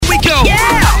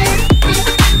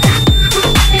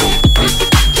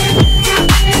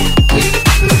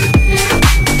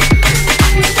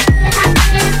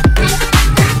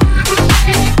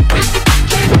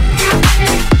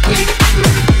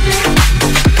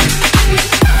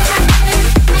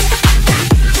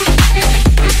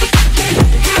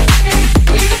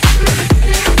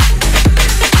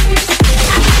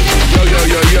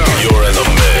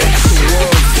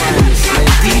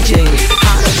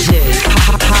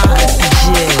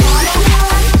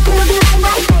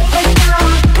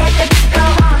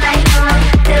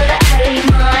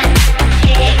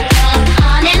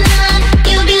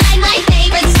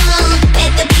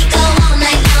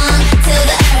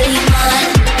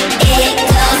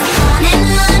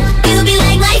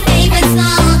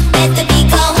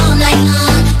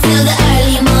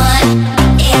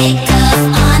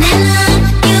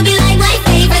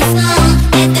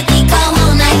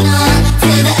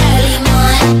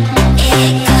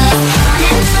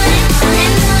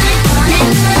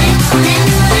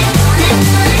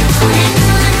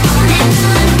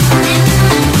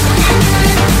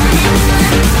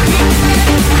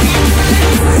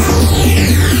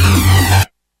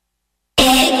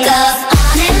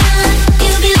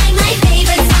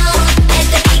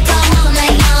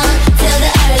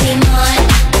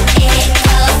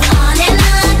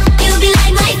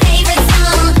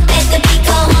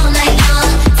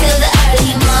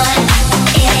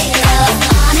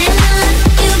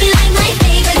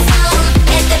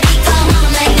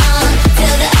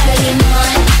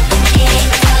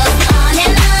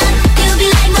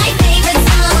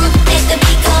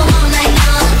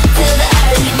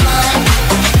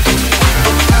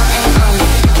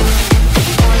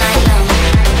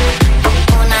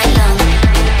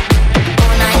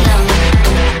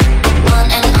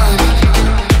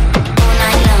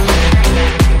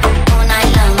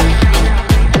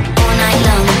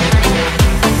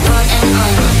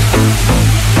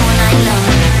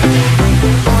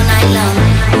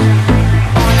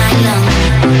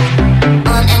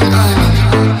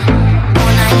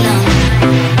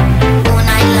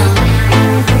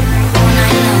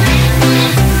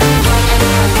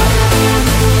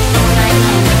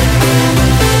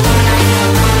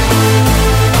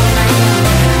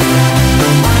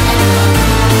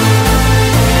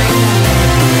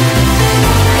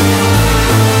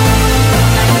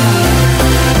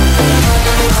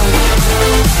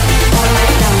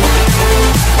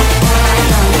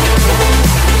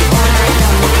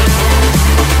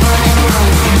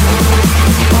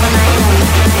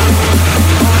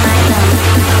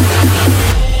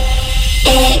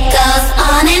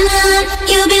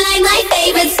my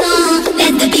favorite song.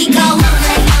 Let the beat go all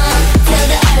night long till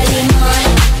the early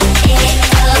morning. It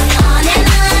goes on and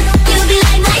on. You'll be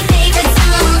like my favorite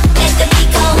song. Let the beat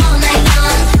go all night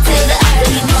long till the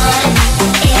early morning.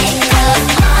 It goes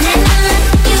on and on.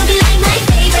 You'll be like my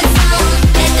favorite song.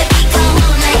 Let the beat go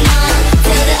all night long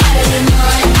till the early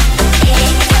morning.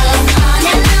 It goes on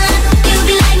and on. You'll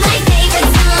be like my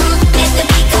favorite song. Let the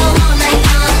beat go all night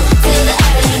long till the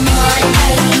early morning.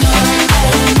 Early morning,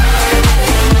 early morning.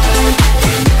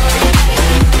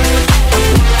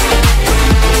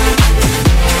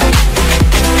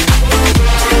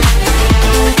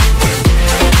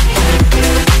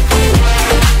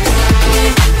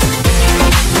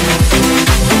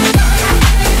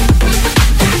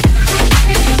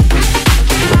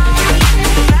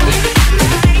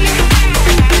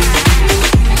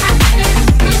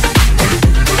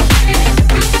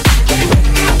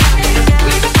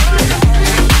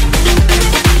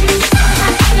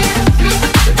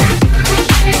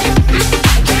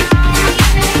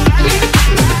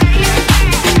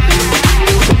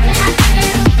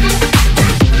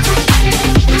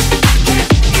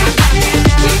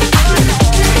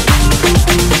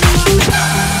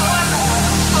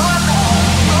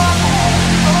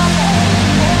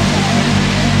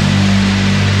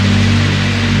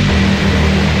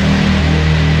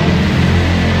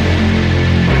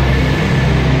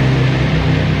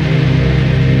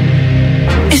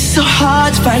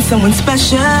 Find someone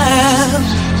special,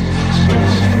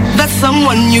 that's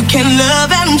someone you can love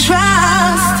and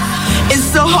trust. It's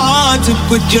so hard to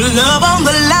put your love on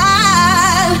the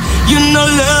line. You know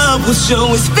love will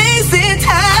show its face in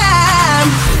time.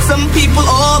 Some people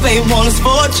all they want is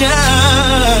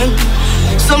fortune.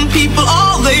 Some people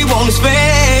all they want is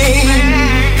fame.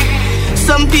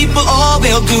 Some people all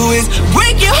they'll do is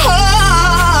break your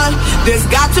heart. There's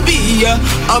got to be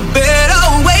a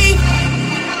better way.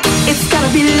 It's gotta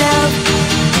be love.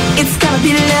 It's gotta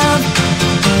be love.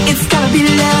 It's gotta be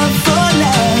love for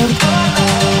love.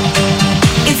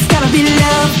 It's gotta be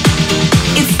love.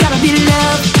 It's gotta be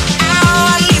love.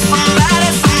 Oh, I need somebody,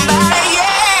 somebody,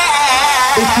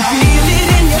 yeah. If you feel it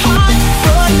in your heart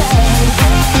for love.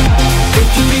 If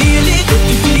you feel it, if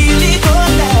you feel it for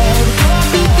love.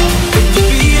 If you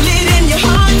feel it in your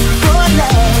heart for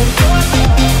love.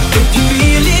 If you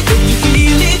feel it, if you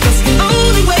feel it, that's the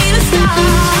only way to start.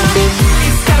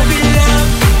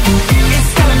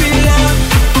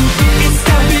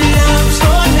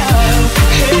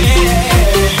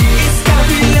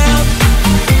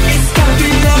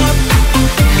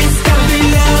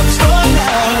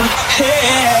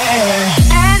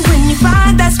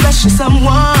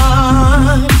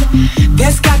 Someone,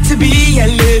 there's got to be a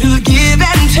little give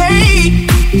and take.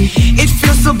 It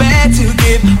feels so bad to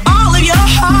give all of your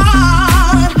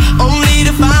heart, only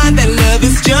to find that love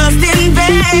is just in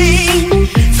vain.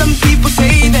 Some people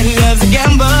say that love's a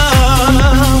gamble.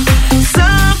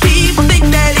 Some people think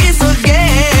that it's a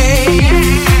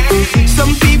game.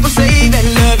 Some people say that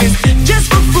love is just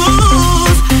for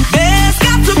fools. There's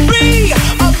got to be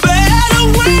a better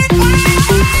way.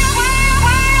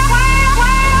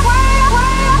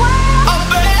 A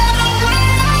better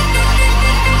way.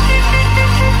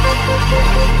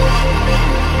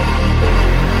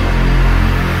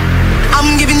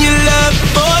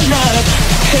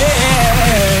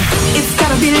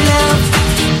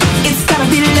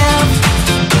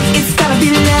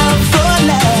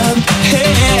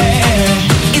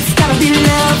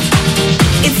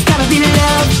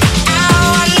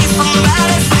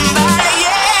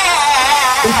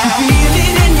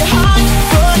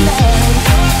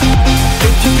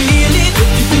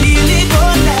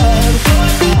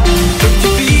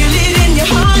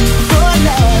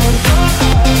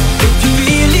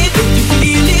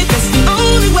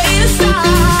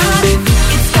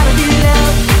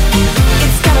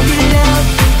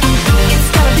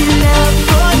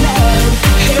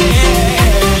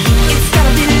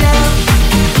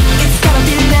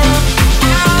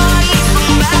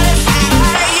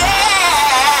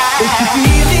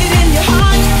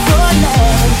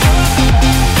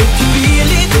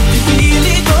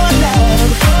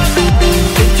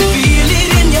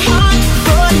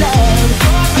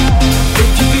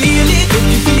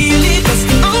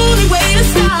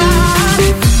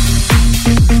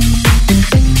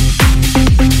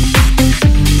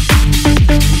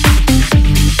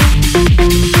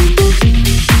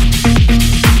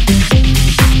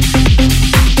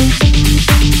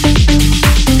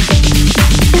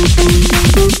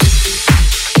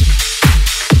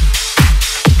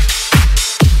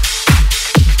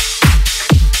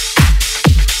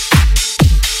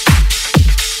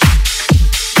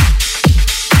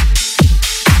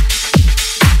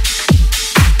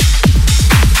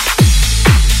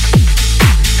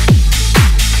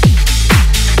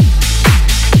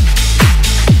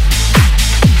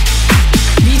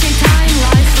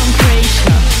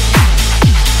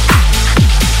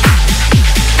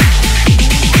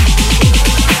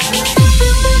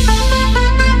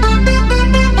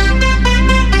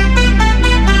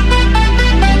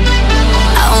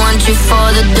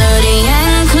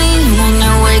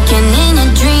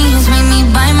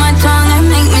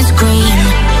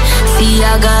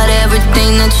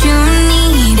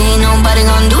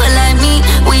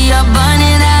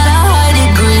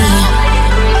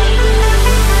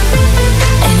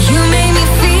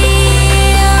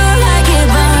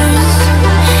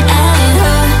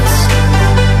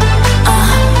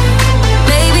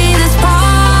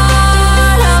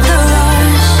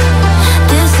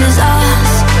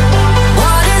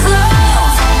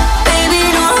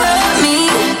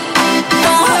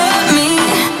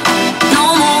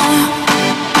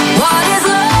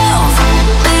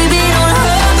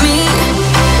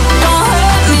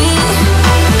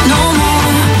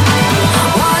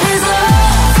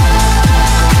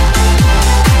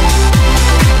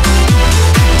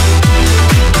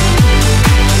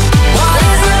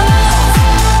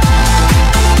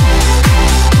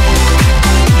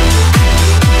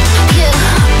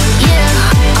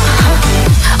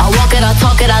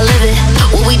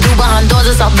 behind doors,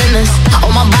 it's our business.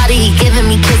 On my body, he giving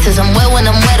me kisses. I'm wet when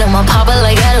I'm wet, and my papa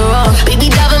like Adderall. Baby,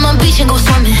 dive in my beach and go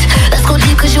swimming. Let's go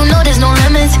deep, cause you know there's no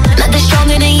limits. Nothing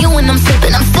stronger than you when I'm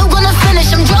sipping. I'm still gonna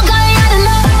finish, I'm drunk, I ain't had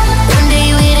enough. One day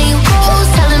you hit and you go,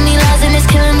 telling me lies and it's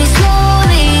killing me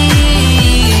slowly.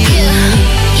 Yeah,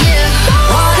 yeah.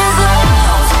 What is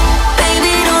love?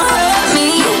 Baby, don't hurt me.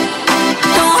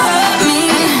 Don't hurt me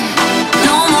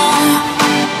no more.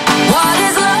 What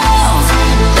is love?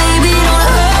 Baby, don't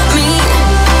hurt me.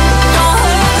 Don't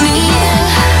hurt me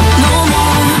no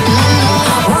more.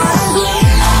 What is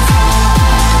love?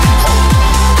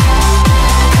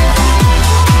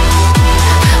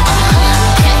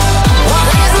 What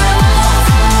is love?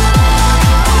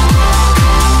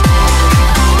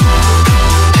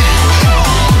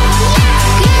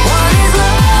 What is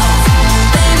love?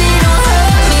 Baby, don't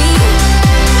hurt me.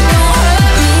 Don't hurt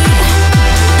me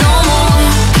no more.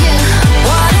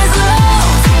 What is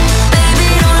love? Baby,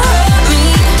 don't hurt me.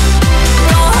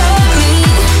 Don't hurt me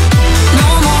no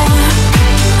more.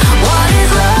 What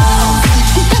is love?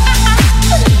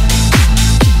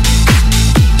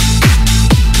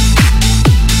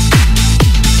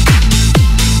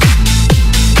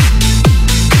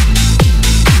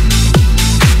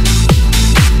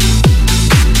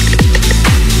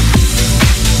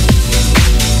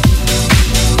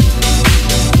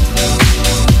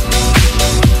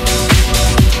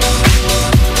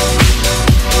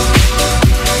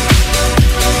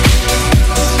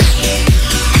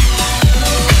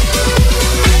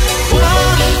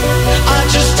 I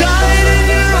just died in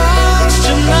your arms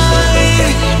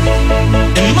tonight.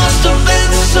 It must have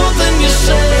been something you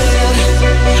said.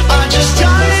 I just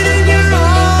died in your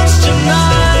arms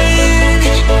tonight.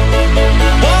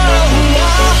 Whoa,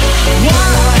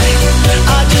 why?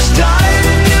 I just died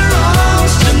in your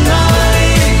arms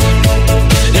tonight.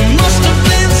 It must have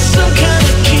been some kind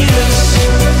of kiss.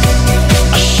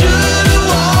 I should have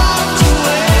walked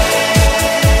away.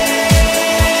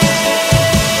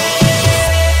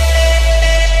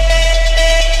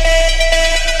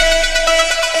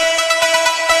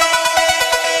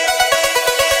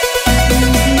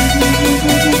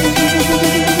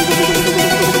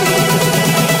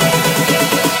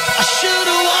 I should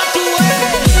have walked away.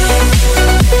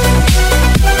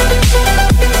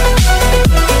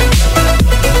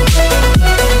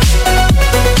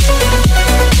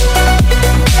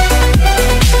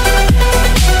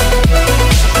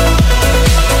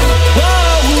 Whoa,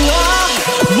 why?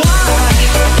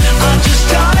 I just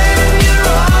died in your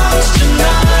arms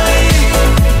tonight.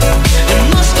 It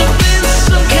must have been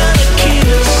some kind of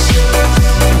kiss.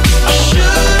 I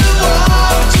should have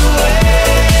walked away.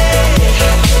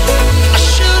 I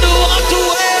should have walked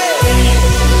away.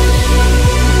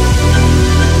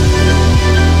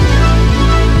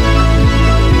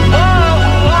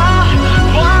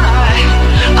 Why?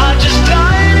 I just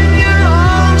died in your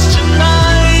arms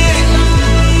tonight.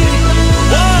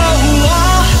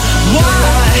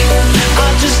 Why? I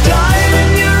just died in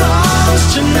your arms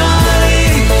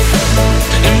tonight.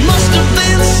 It must have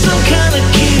been some kind of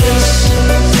kiss.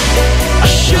 I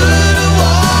should have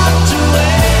walked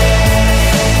away.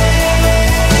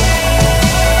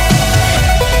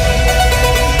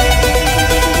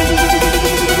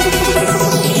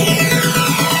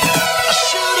 I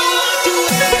should have walked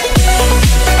away.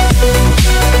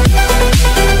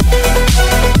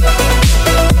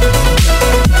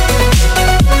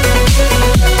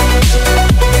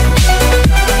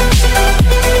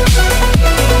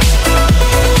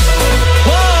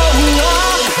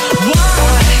 Why?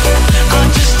 I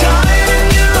just died in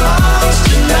your arms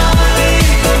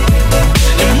tonight.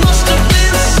 It must have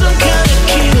been some kind of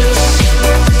kiss.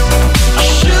 I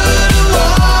should have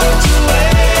walked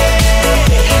away.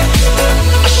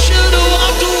 I should have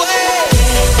walked away.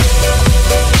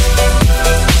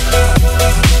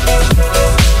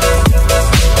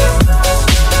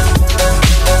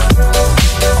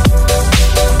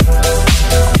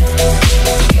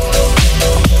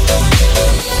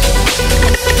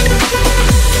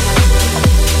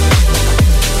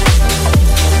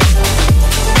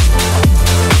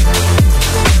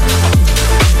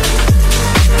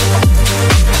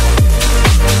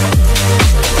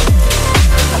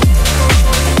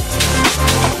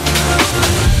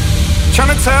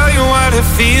 Trying to tell you what it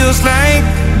feels like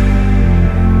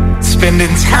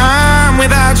spending time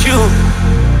without you.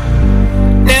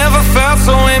 Never felt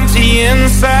so empty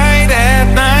inside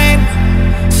at night.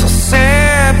 So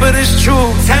sad, but it's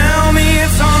true. Tell me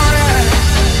it's alright.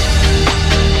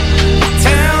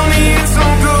 Tell me it's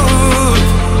all good.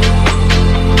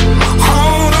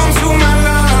 Hold on to my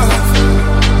love.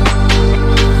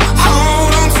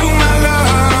 Hold on to my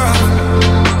love.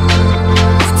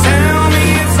 Tell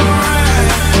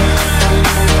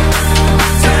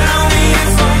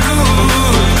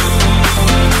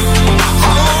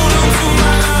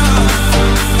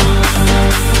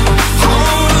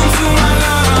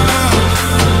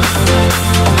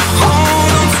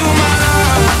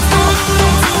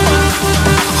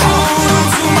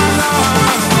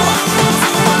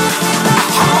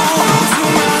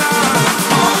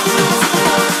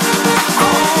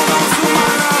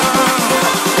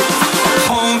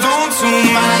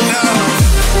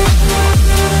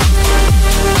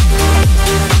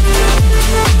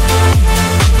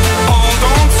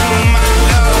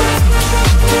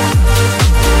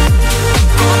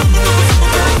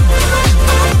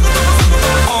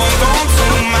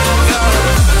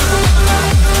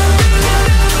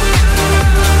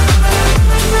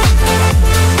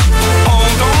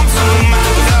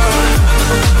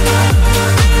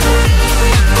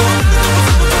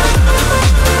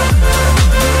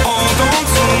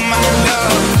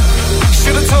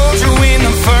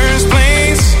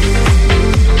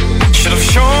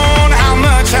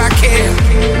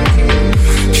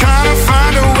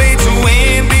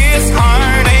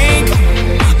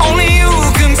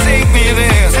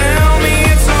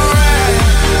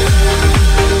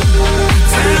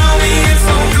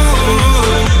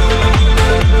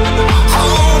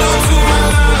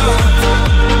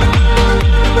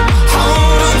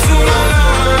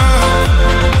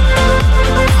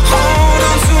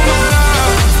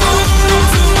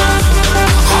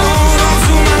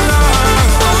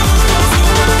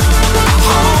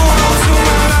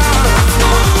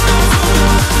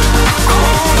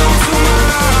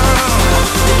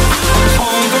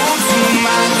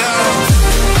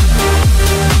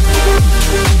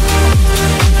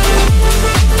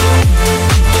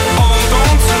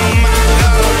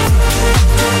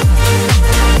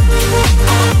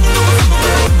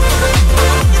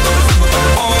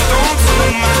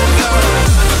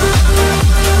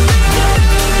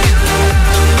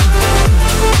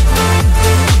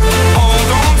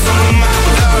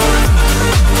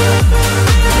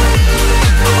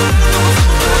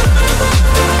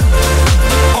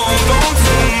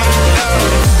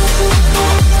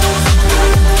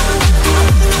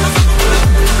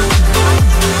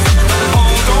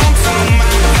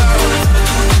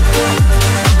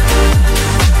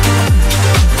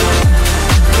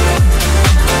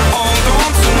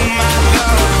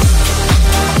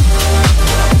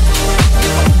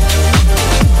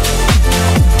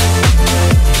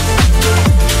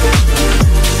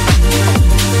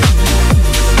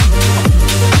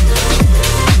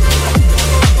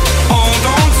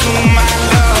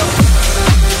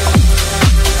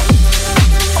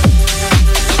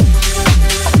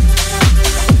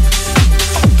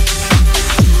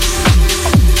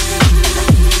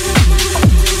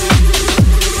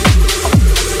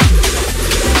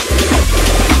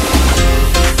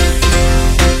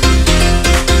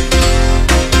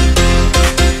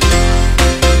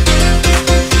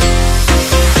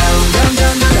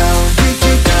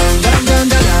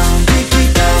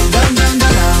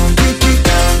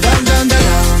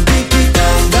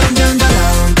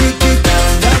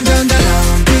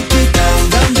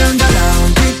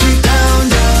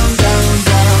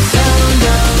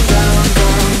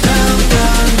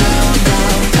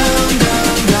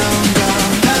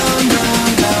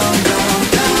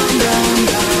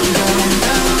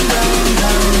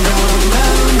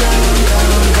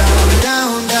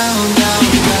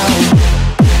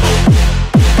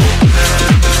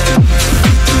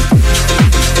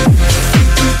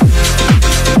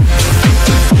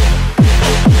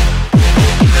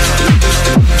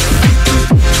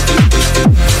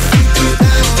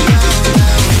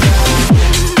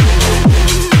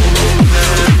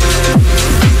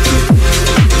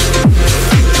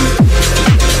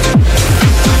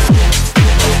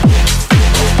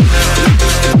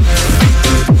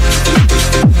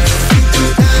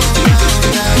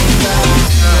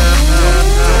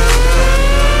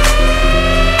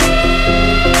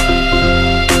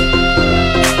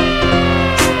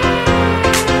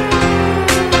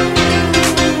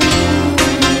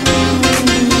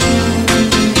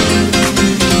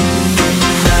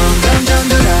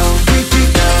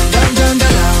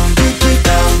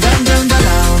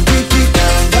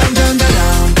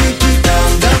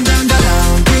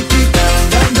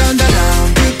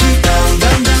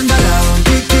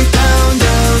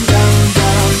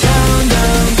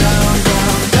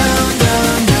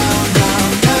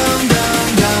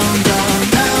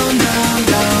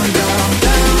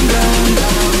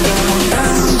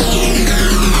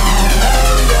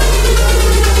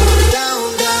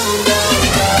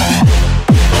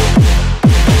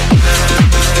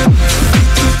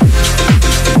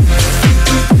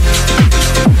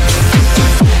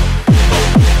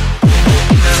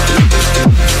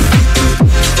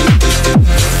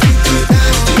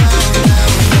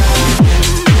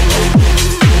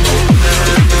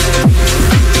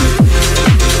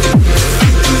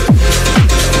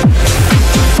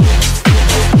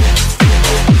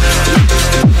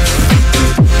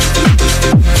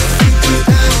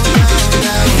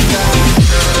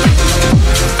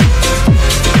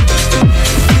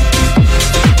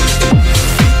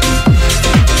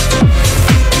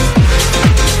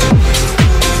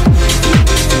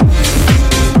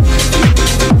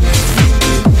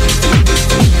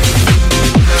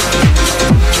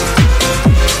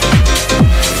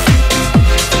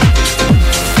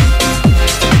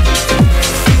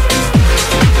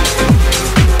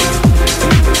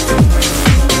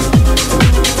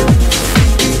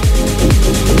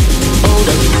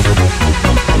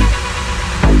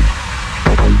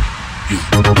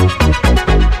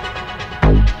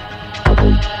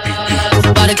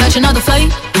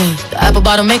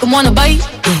bottle, make 'em wanna bite.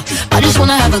 Yeah. I just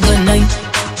wanna have a good night.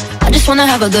 I just wanna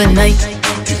have a good night.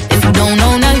 If you don't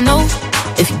know, now you know.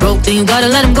 If you broke, then you gotta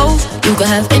let him go. You could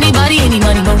have anybody, any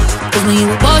money, no. Cause when you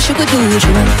a boss, you could do what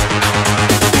you want.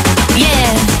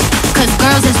 Yeah, cause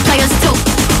girls is players too.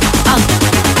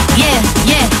 Yeah,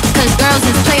 yeah, cause girls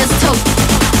is players too.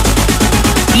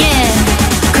 Yeah,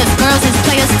 cause girls is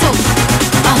players too.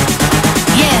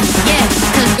 Yeah, yeah,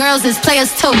 cause girls is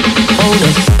players too. Hold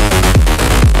up.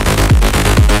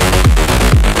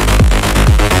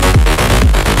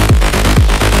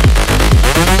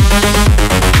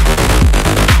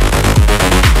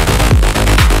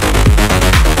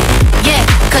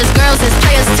 Girls is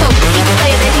players too. Keep it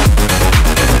playing, baby.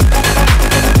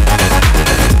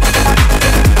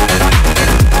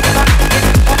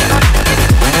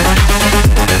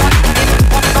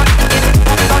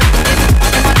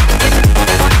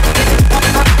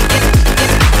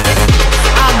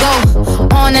 I go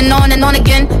on and on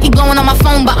again. He blowing on my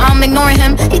phone, but I'm ignoring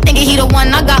him. He thinking he the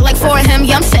one, I got like 4 of him.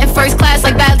 Yeah, I'm sitting first class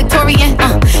like valedictorian.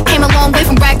 Came a long way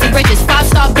from rag to riches.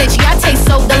 5-star bitch, yeah, I taste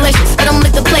so delicious. Let him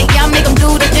lick the plate, yeah, I make him do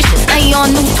the dishes. Now he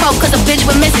on news 12 cause a bitch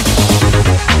went missing.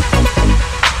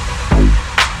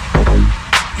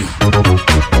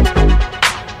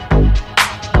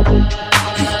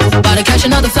 About to catch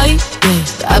another flight, yeah.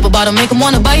 The apple bottom make him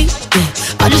wanna bite,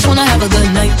 yeah. I just wanna have a good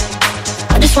night.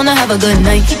 I just wanna have a good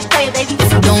night. Keep playing, baby. If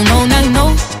you don't know, now you know.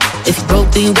 If you broke,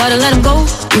 then you gotta let him go.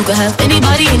 You could have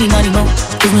anybody, any money, no.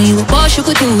 Cause when you a boss, you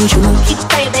could do what you want. Keep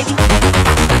playing, baby.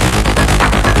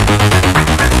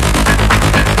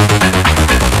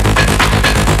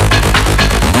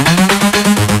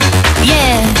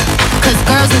 Yeah, cause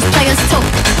girls is players too.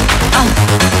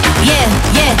 Yeah,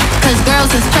 yeah, cause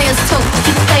girls is players too.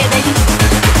 Keep playing, baby.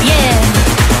 Yeah,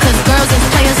 cause girls is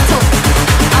players too.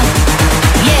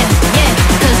 Yeah, yeah,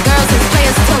 cause girls is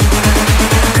players too.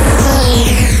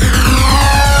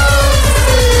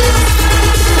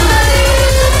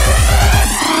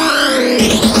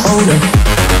 Hold up.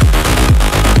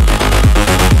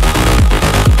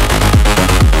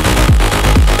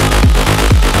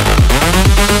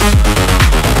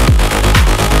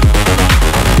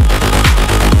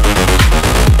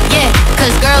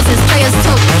 Girls is players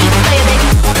too. Keep playing, baby.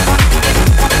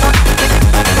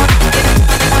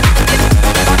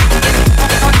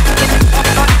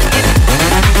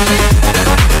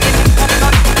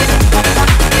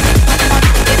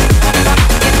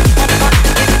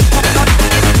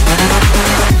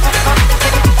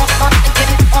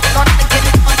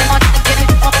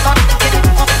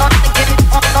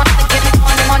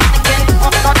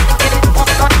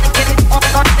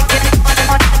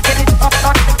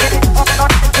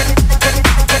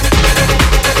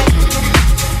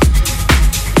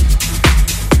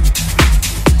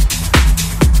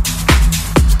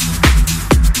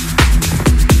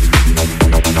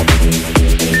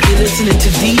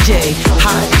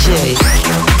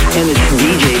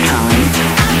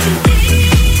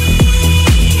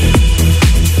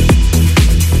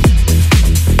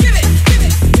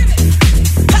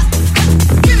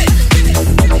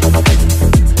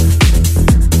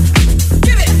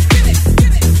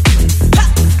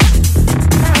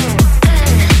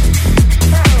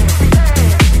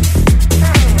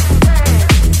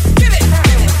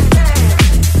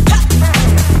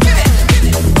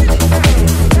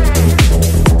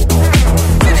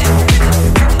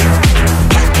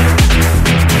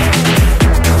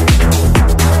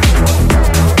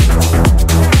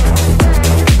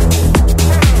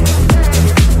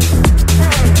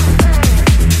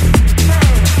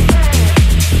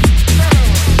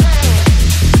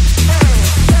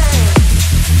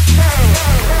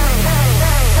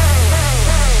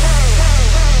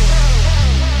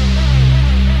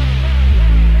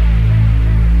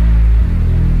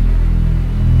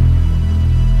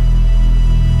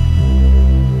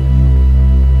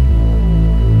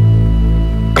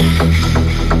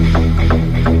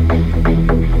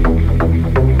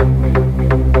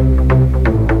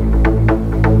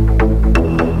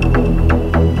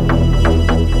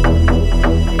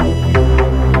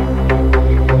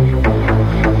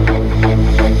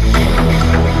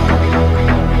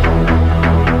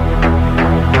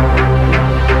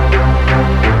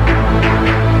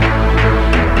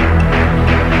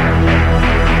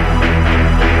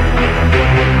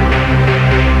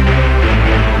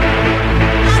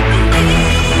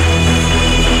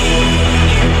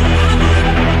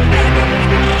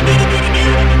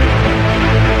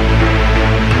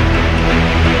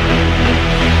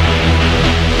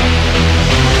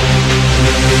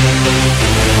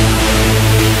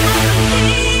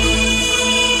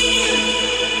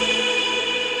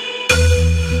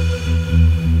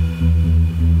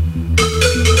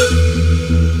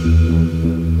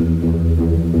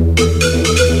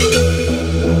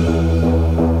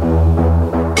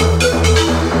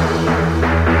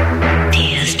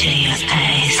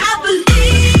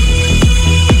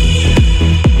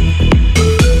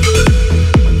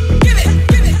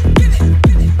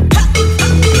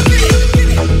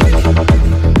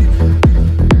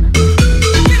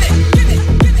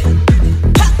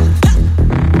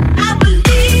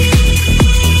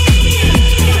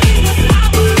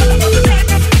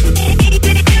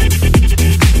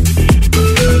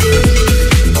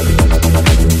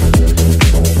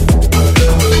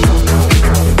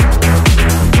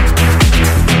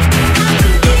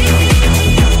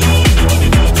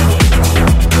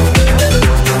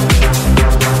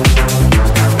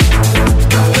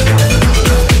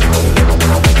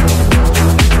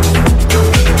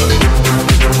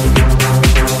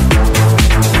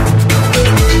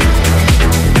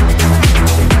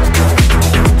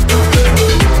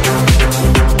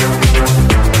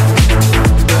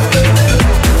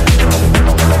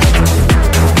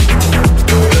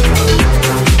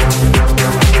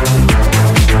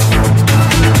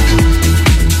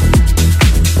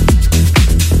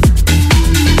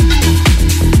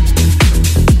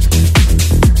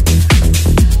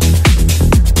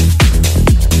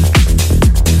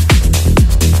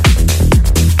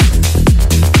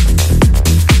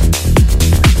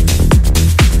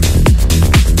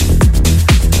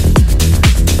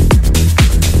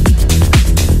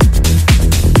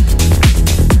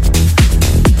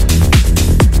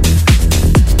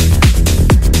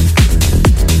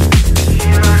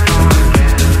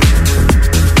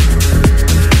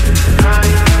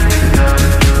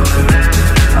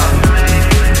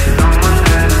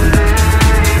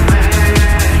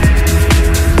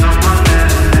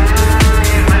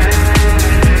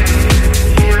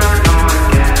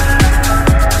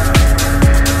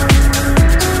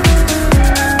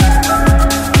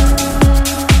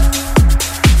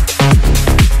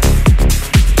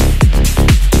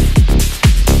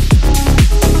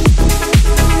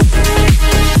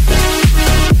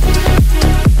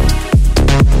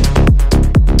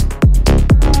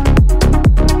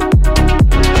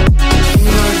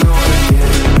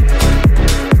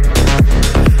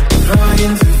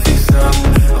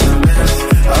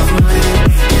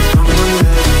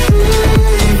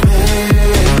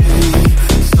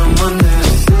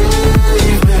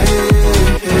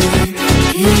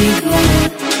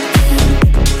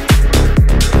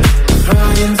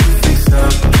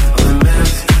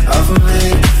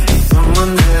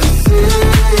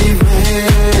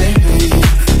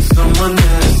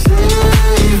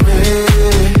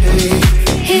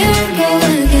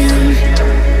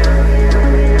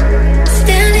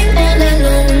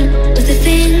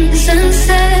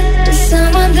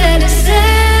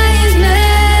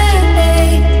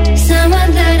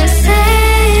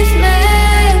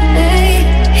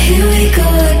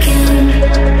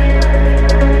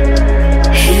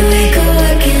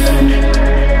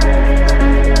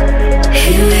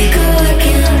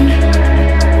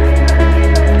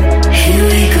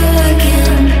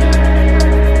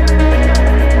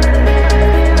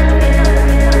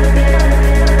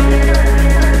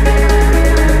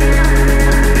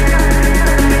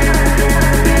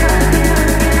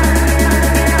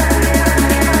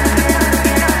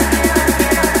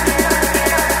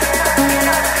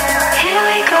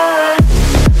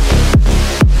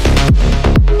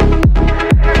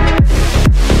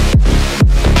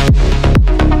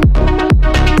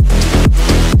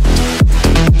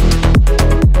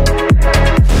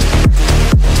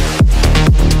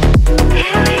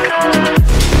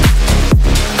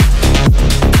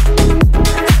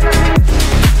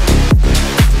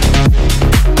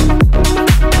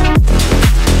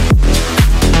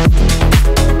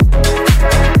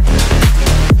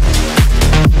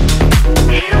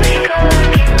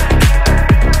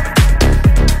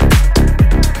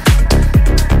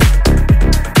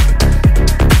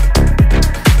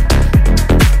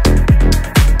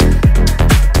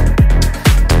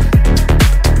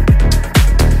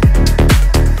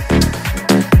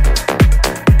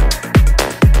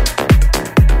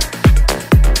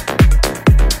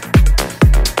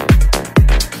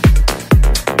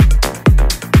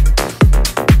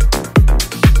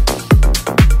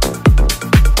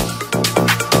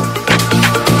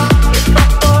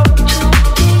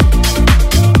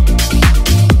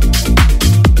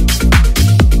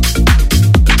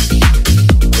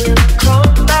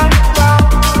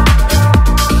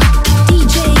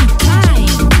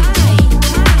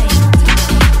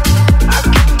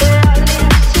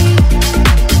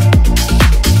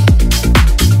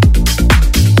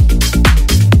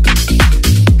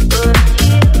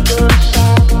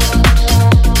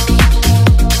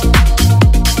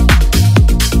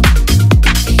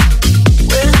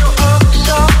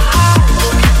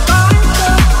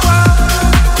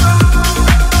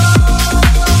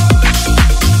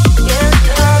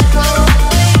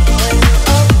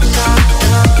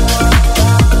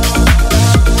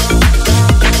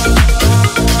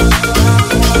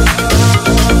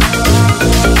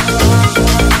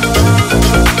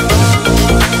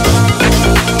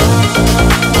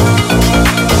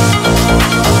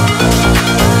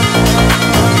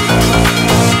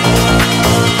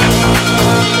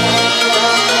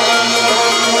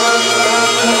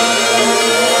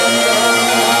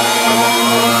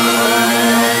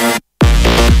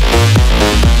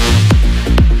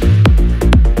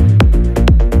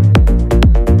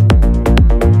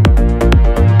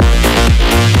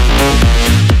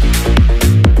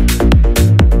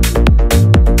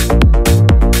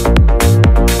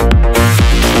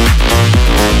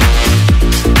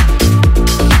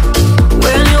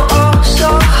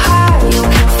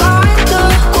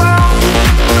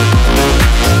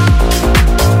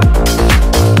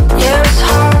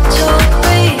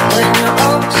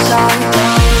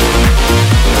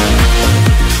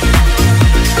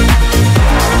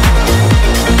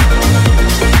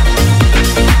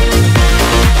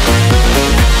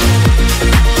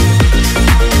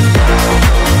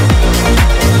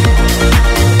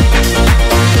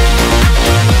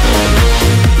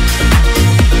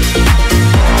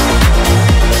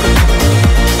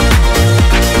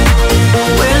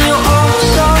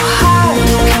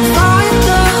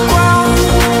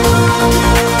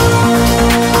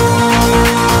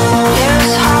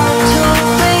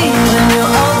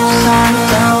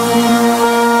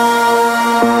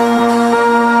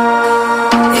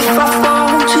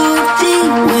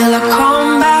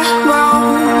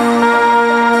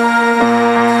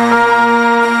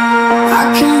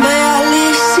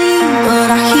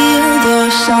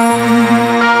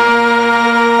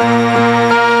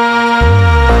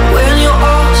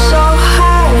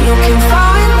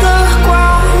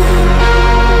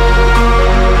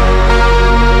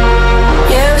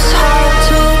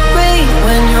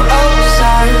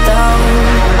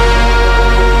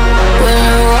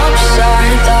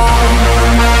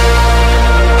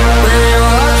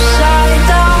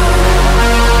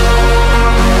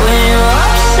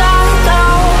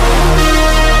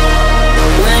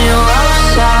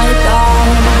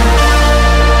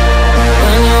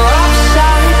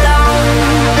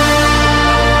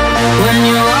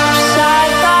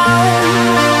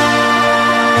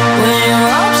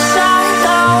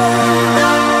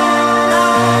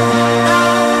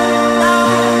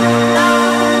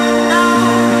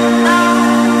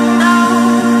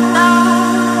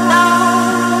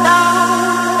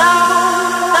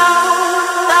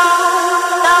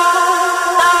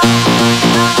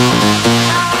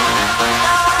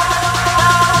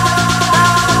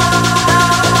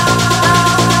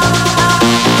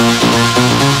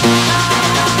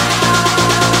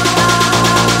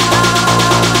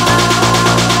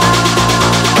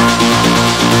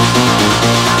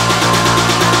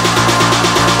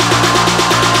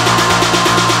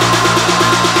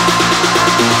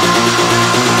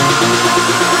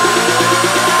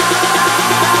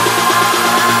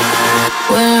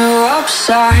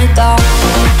 upside down.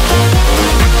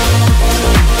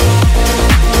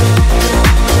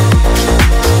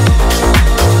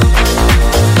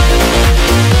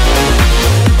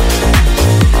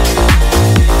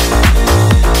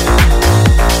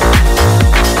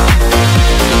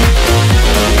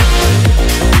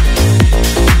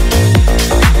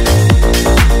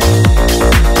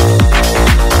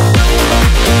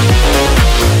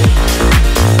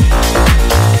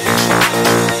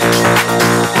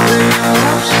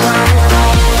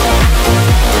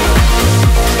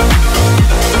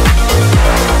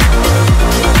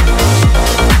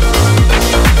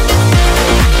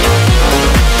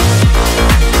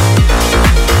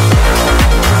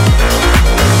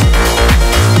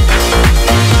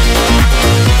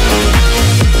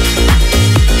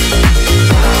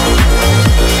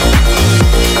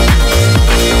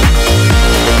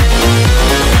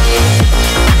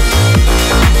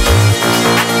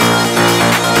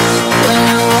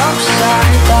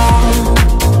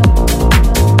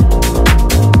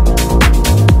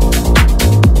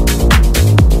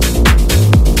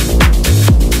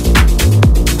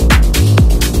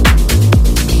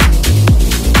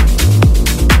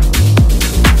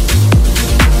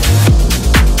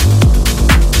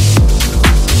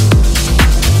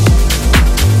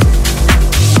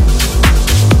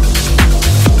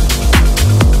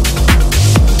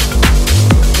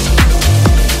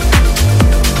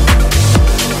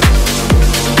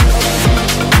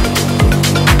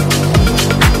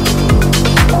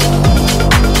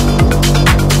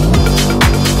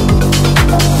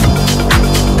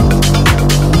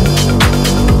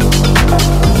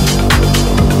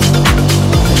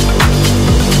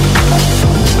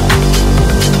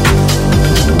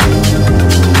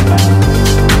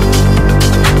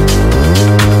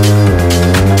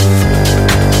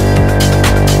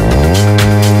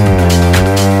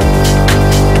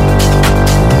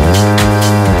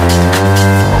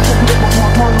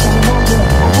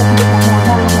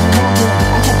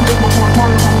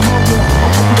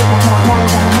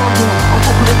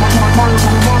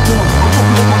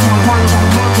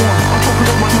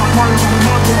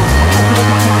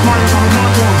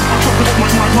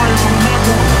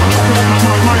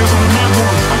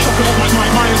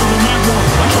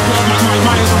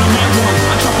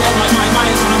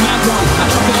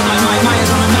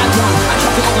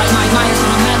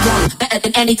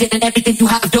 Anything and everything you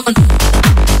have done.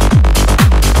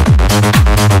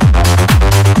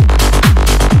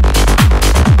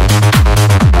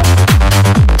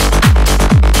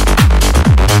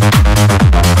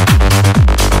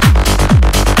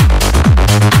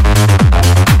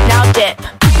 Now dip.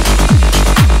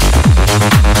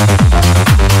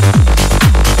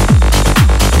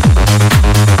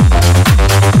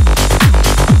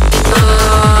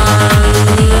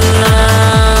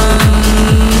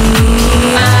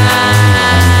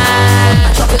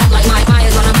 Chop it up like my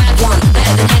eyes on a mad one.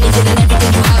 Better than anything and everything.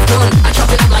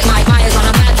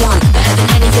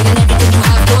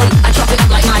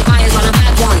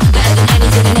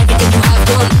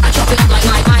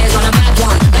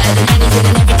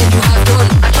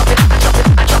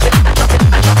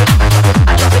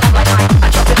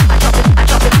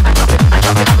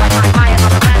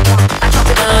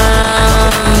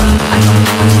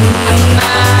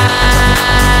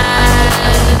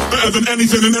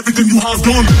 anything and everything you have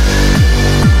done.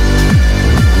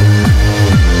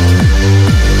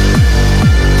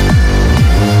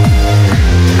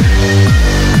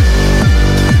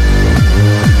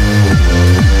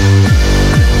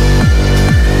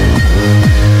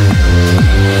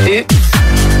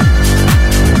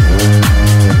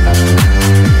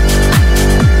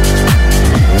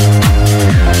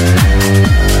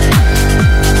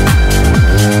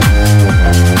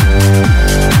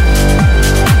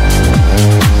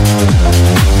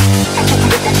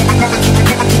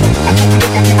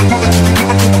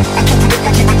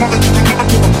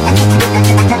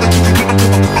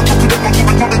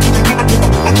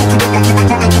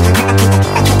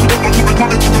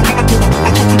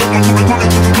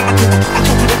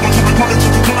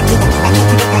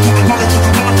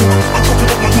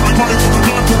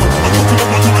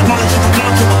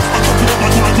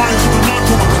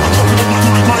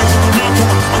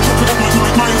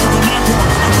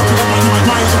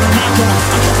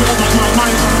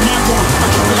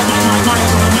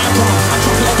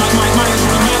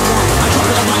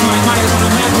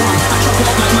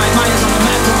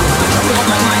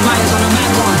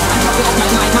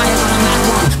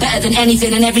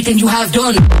 Anything and everything you have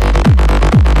done.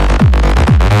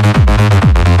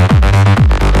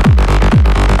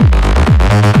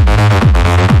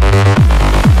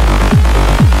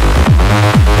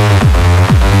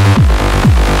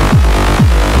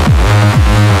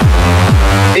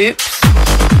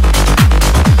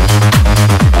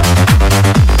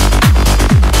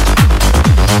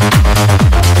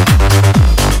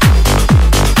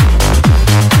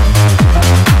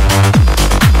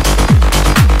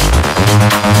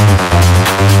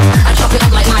 I chop it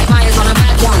up like my fires on a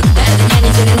bad one. Better than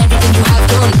anything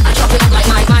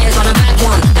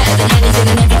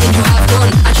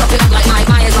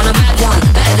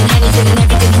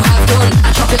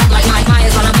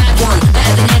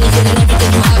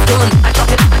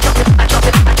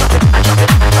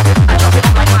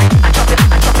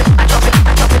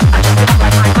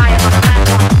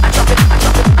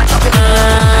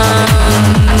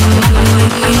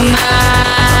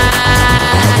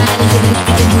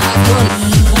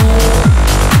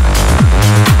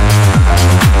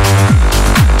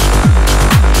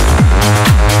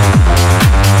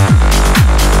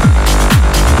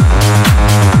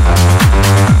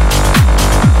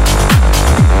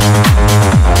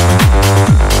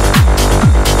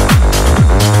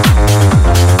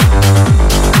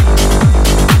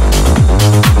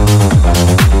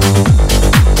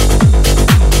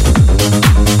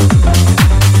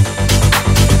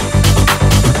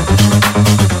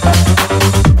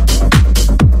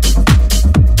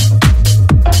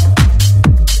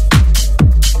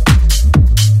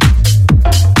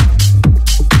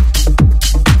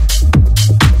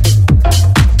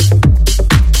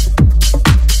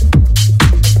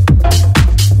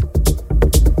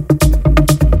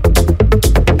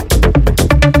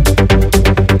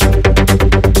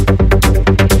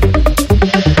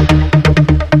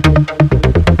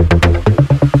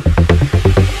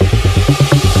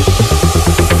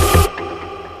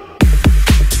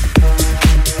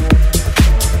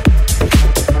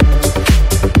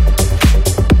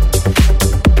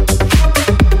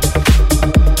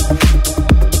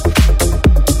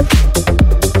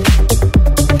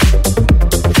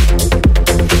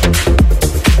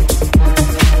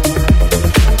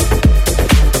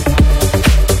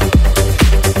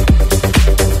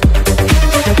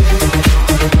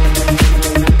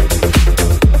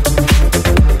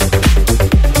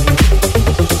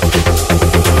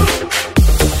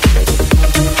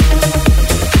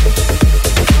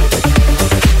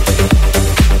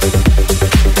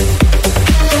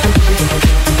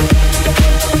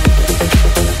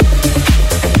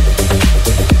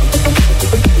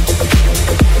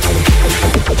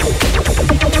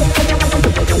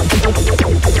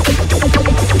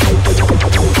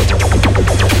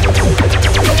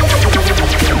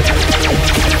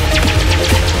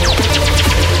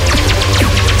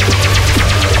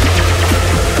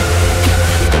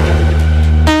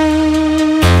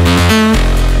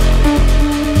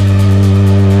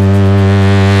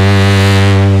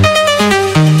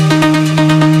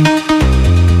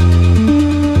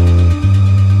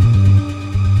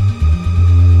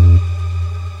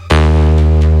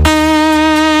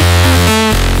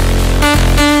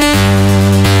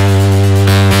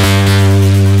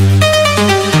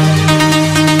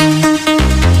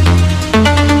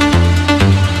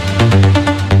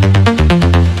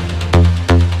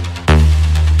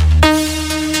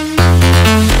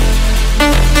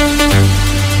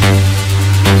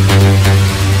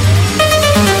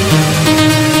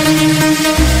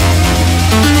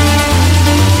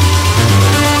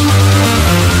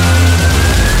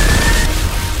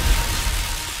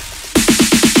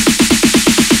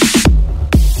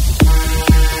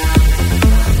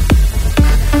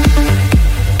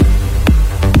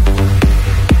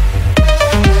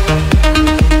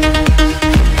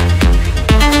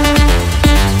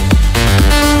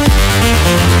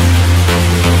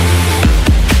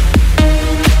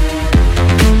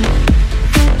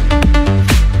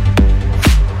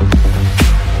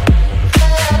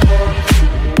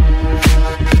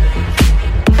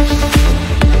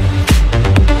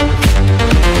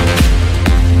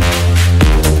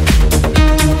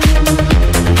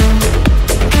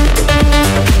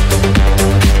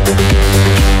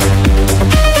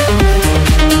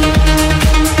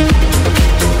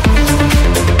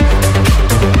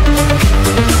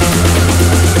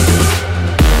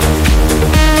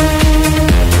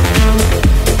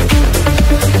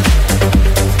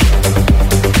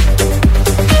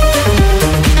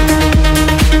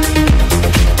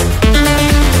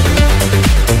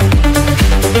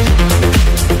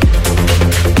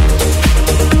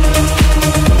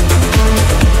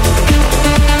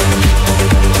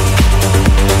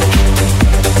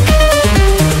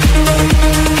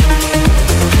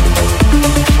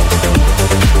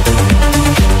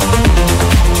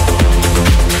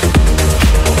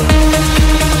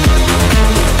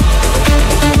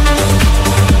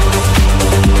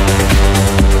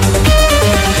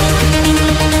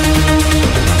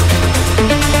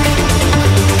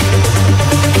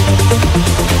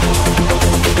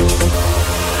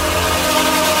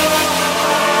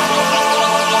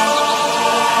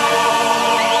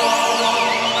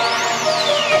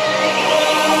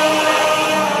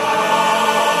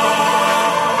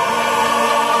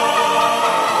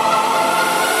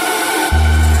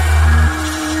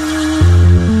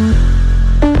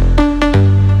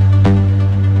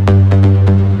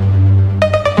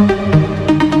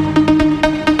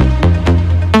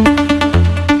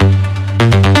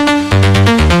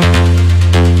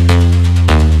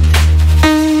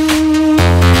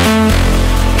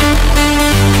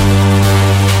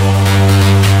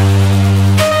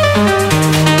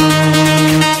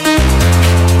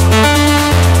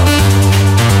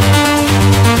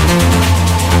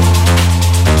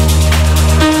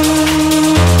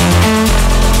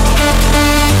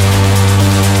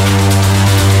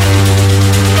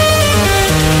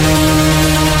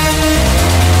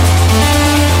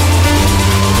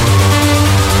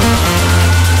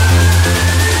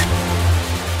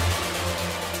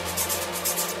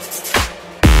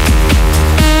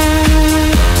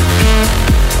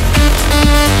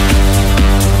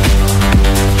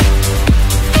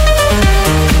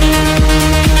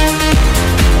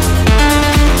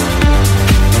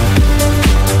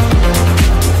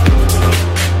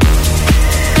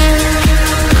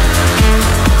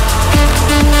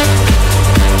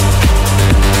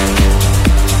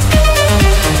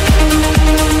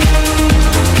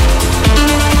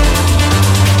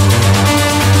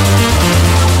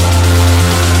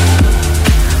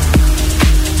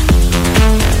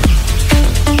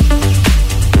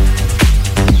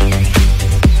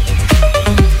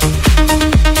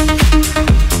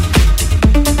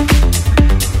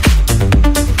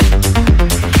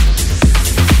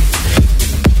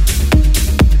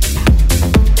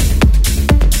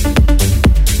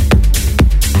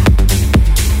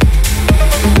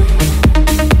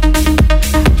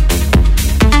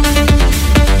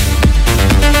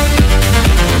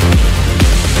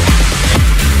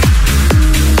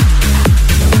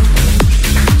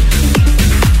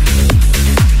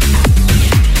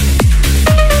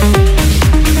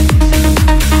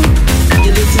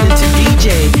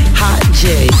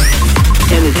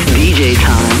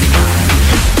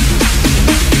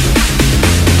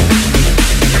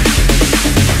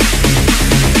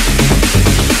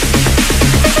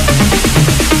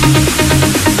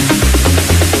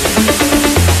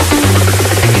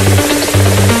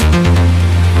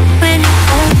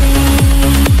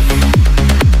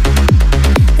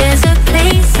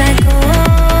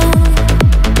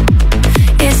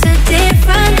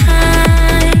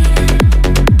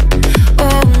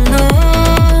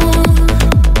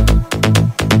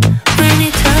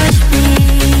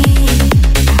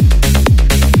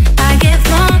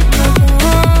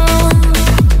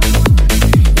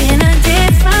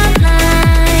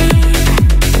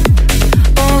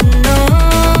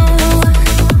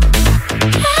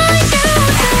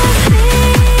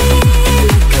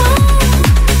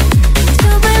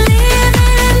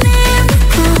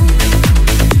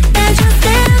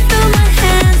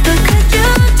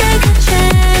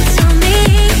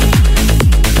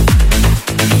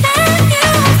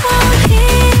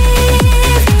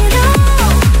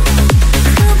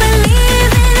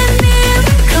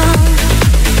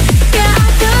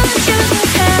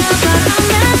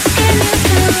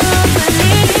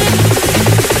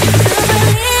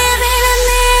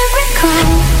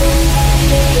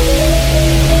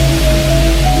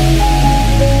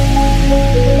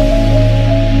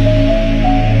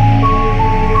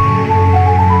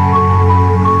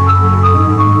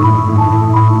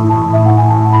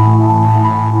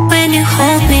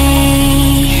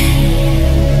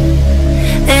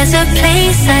There's a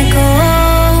place I go.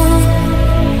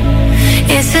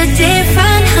 It's a different